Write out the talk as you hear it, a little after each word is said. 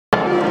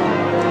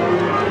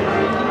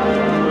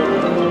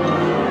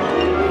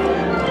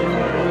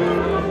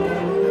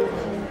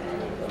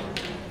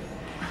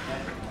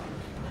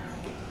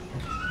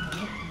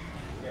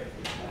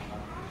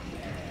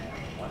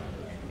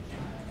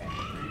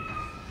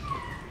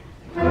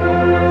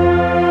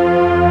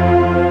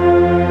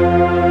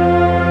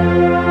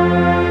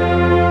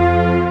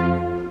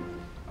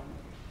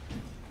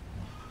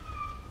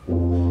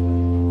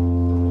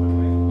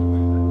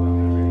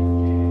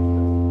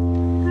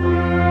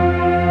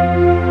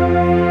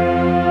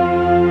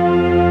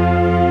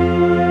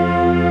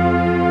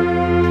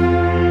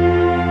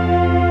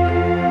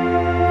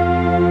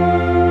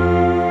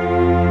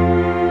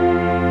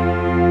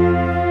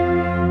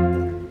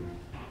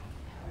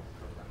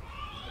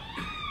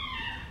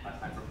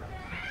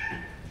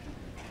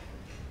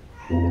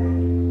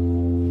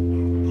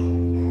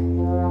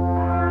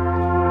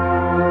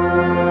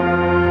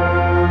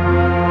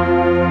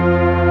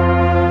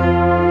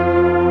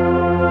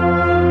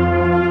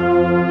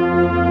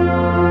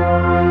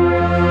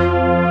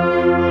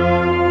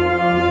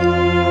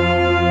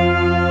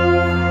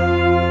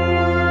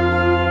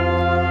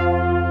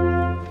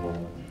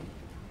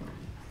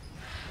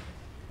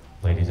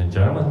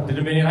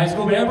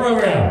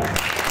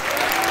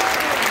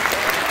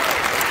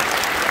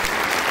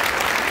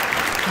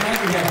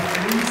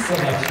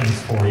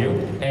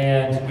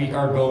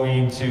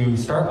To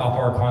start off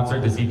our concert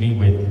this evening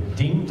with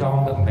Ding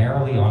Dong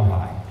Merrily on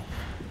High.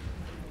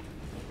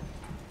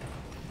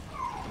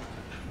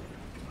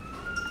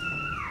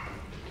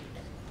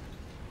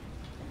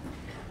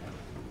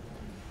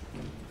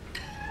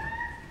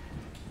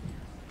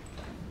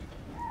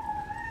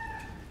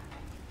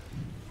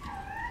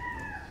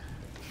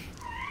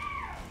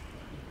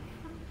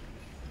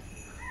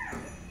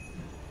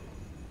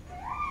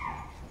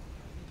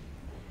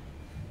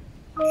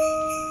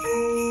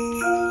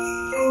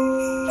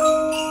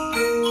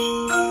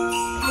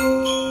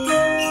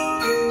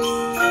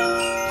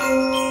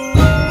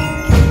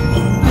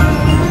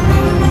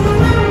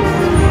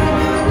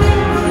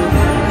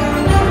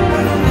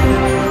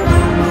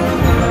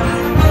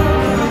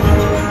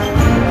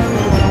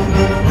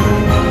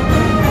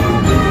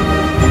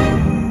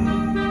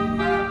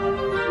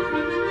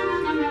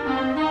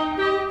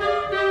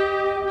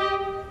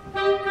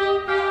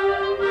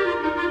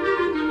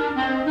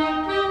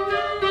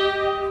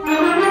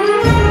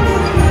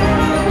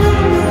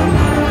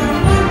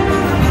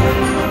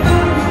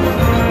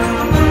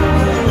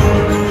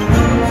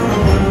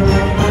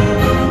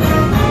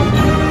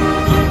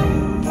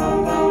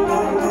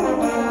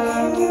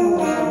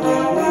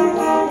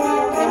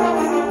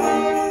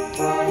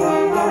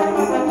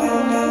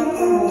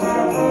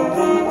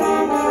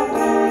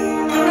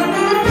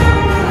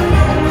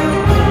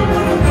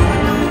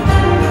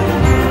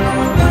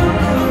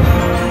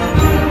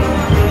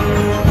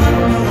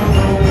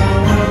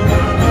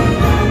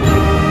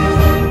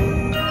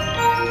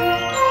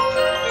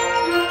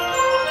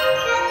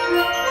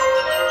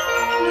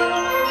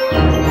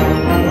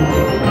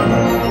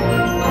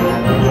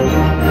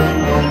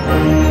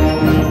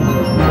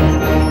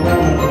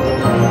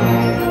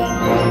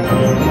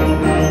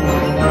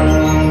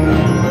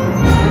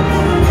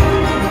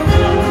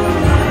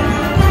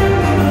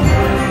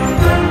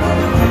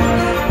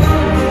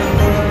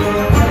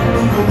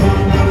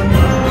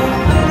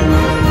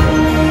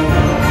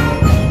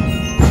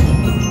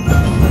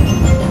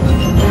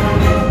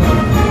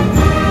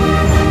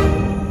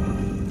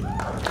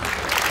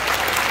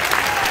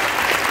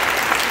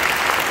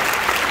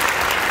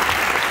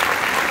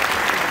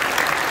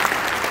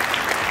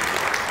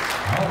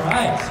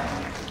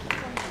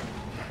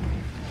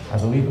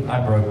 I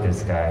broke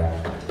this guy.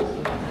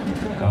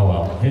 Oh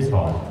well, his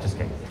fault, just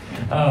kidding.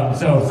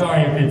 So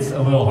sorry if it's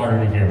a little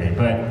harder to hear me,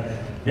 but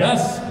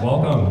yes,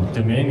 welcome,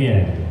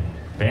 Dominion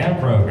band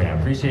program.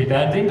 Appreciate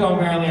that. Ding Dong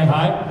Merrily on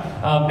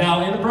High.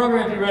 Now in the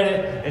program, if you read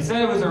it, it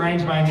said it was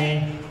arranged by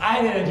me.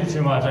 I didn't do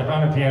too much. I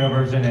found a piano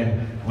version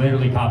and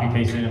literally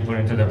copy-pasted and put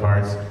it into their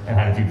parts and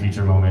had a few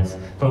feature moments.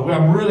 But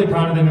I'm really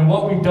proud of them, and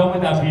what we've done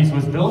with that piece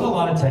was build a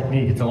lot of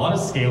technique. It's a lot of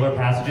scalar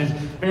passages,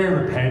 very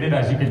repetitive,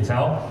 as you can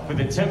tell, but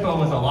the tempo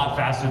was a lot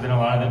faster than a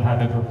lot of them have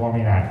been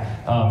performing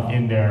at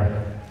in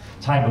their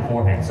time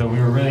beforehand. So we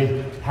were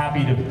really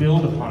happy to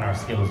build upon our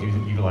skills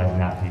utilizing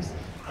that piece.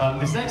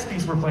 This next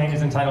piece we're playing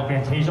is entitled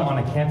Fantasia on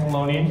a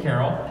Catalonian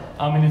Carol,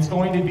 and it's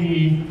going to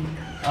be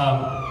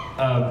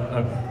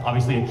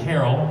obviously a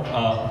carol,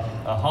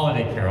 a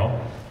holiday carol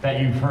that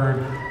you've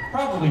heard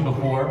probably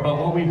before, but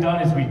what we've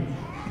done is we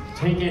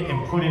take it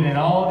and put it in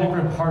all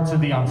different parts of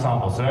the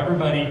ensemble. So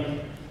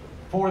everybody,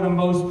 for the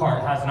most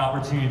part, has an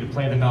opportunity to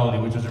play the melody,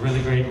 which was a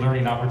really great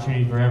learning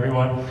opportunity for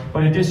everyone.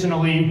 But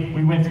additionally,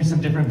 we went through some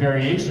different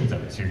variations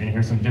of it. So you're gonna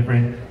hear some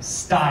different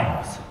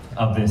styles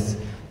of this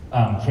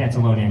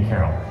Catalonian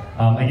carol.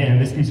 Again,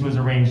 this piece was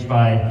arranged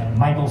by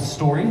Michael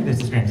Story.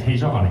 This is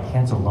Fantasia on a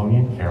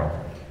Catalonian Carol.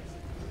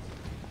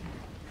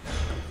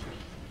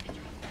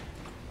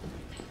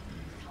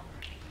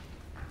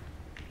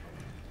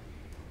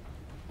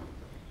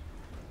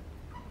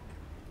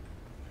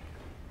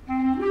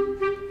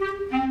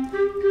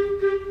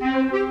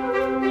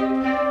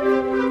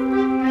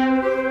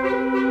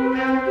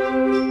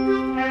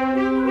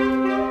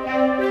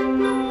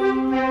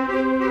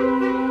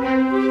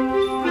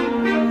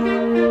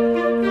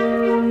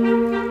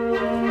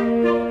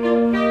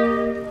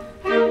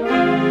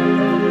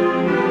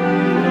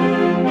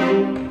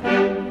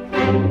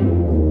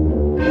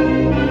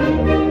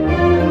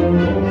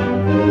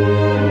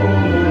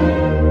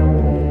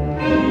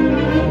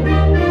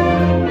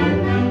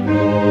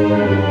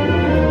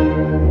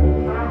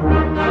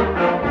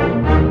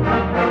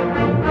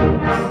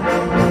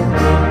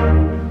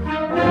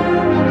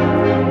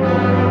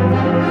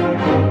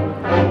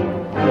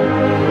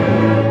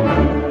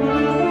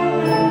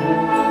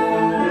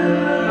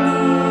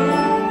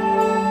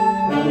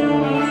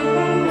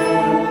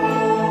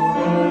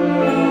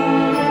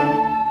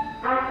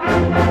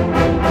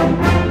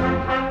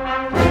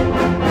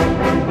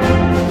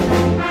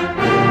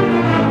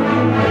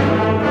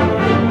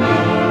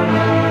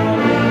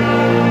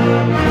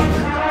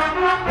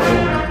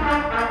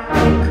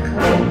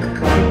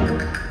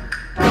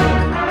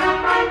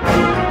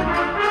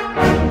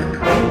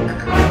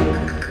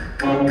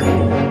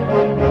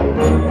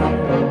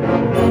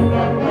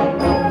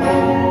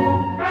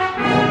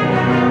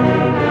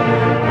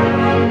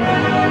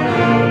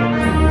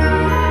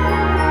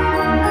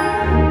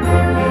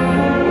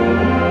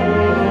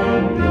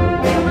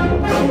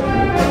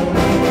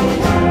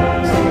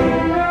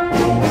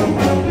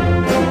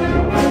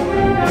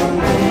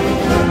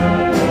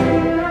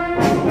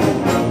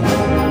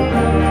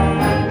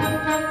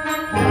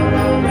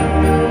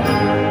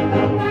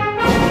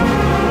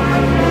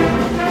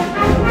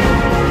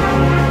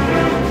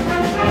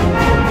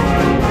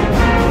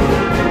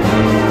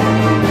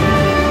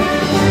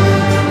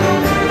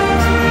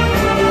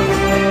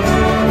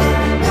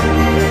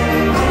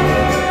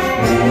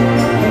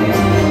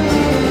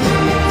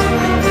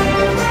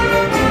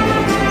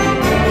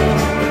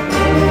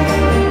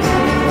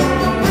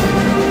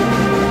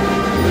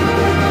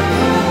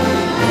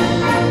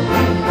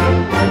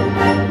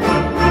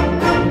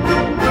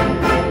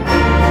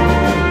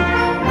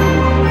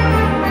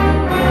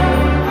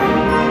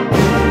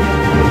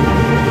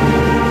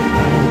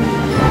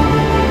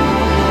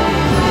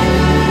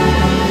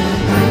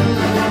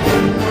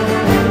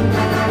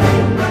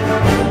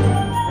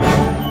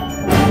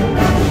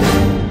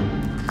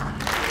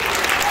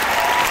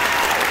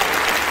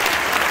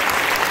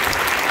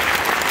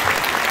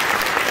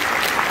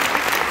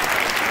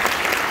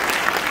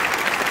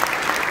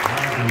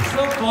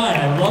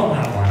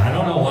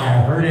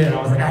 it, and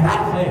I was like, I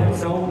gotta play it. It's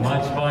so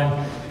much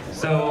fun.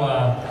 So,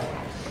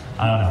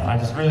 I don't know, I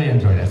just really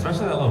enjoyed it,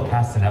 especially that little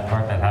castanet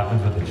part that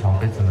happens with the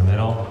trumpets in the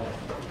middle.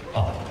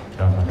 Oh,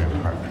 that was my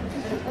favorite part.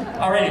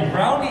 Alrighty,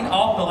 rounding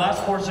off the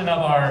last portion of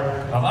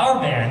our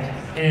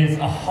band is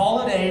a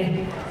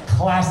holiday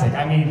classic.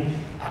 I mean,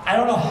 I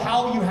don't know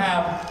how you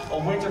have a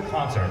winter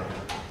concert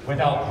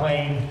without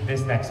playing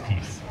this next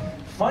piece.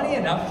 Funny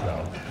enough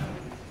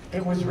though,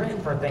 it was written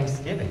for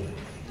Thanksgiving,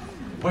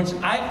 which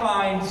I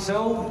find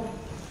so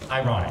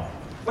ironic,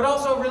 but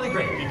also really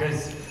great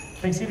because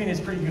Thanksgiving is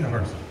pretty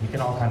universal. You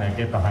can all kind of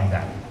get behind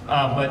that.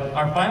 But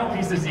our final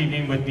piece this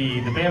evening with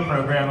the band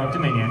program of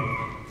Dominion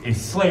is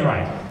Sleigh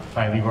Ride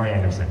by Leroy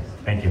Anderson.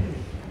 Thank you.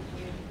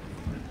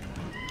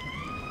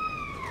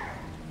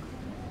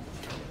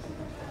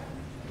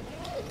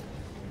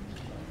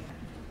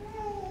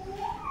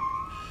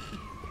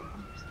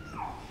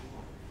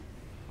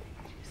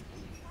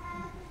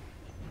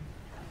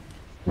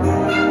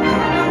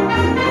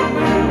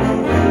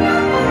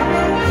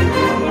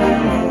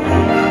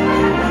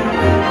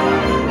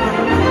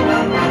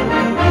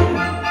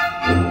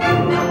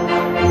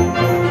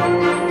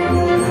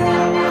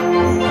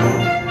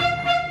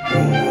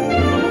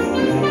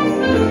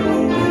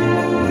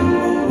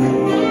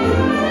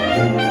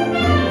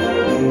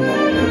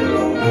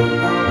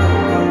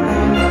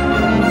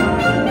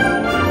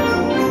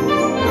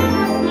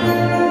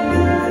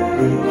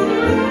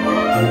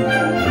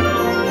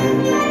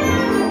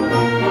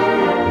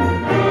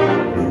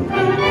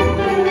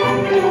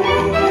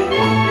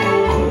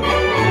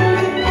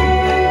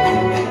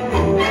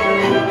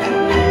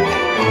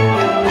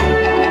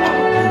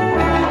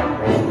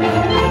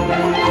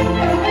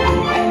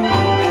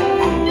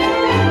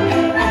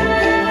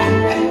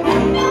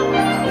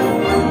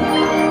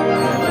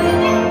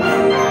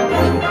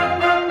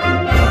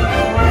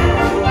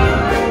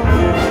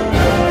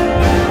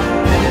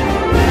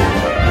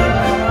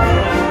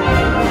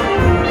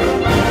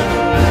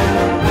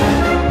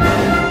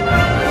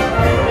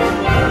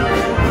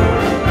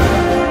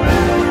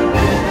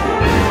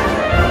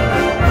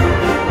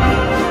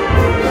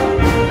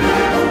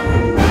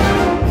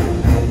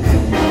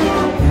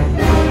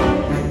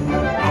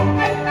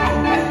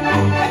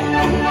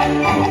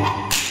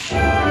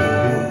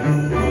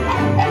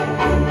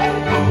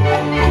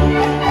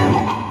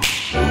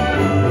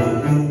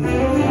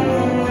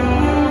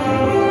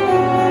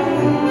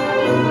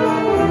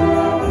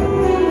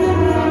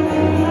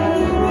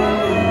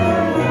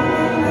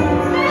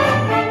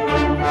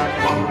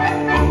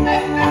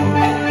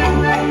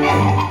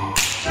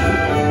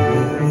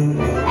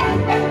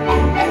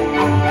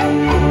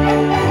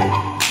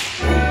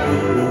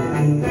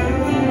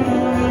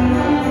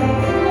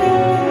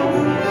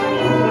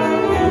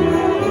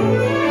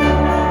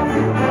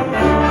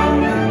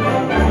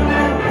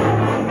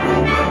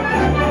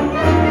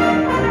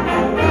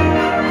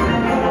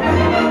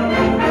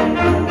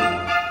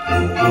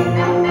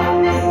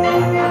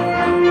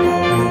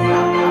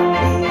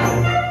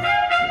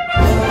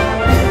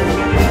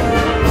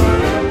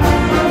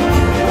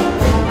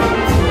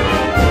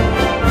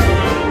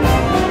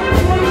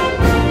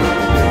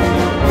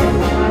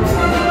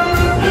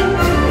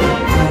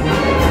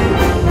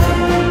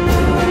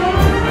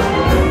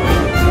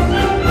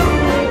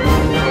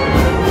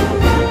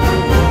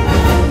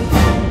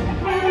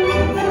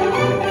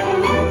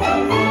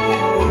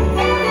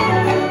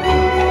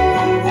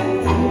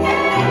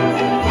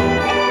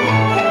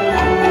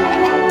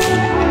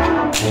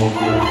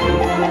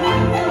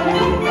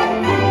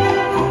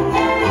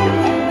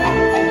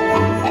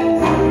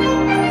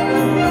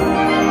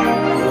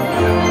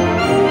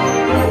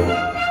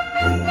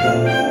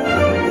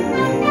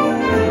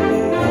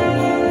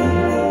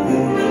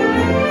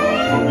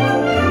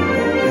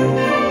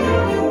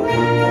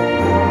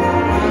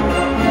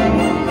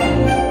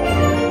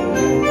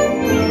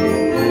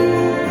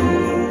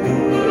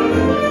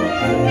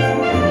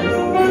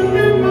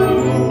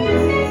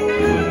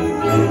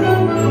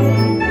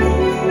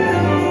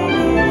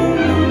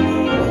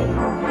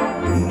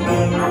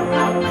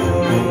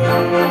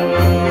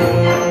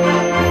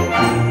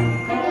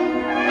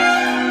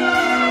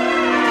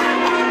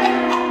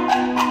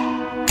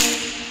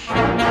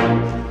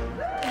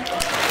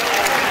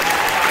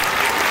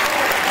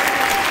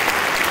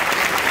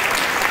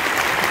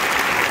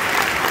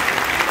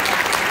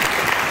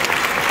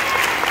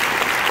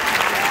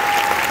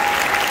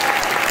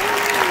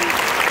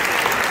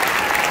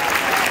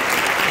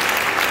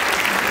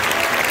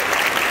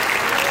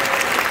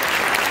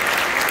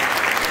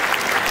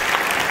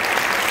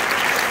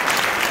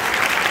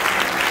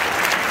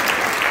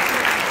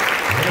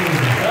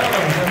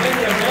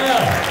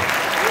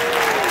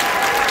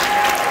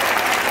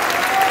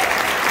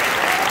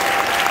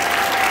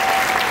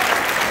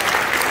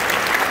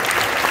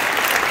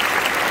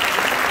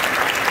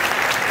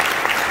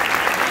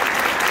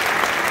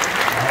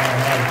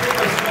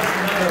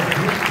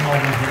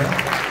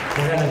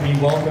 We're going to be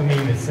welcoming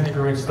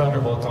the Rich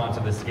Thunderbolts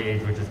onto the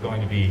stage, which is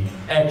going to be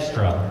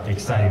extra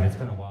exciting. It's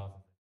been a while.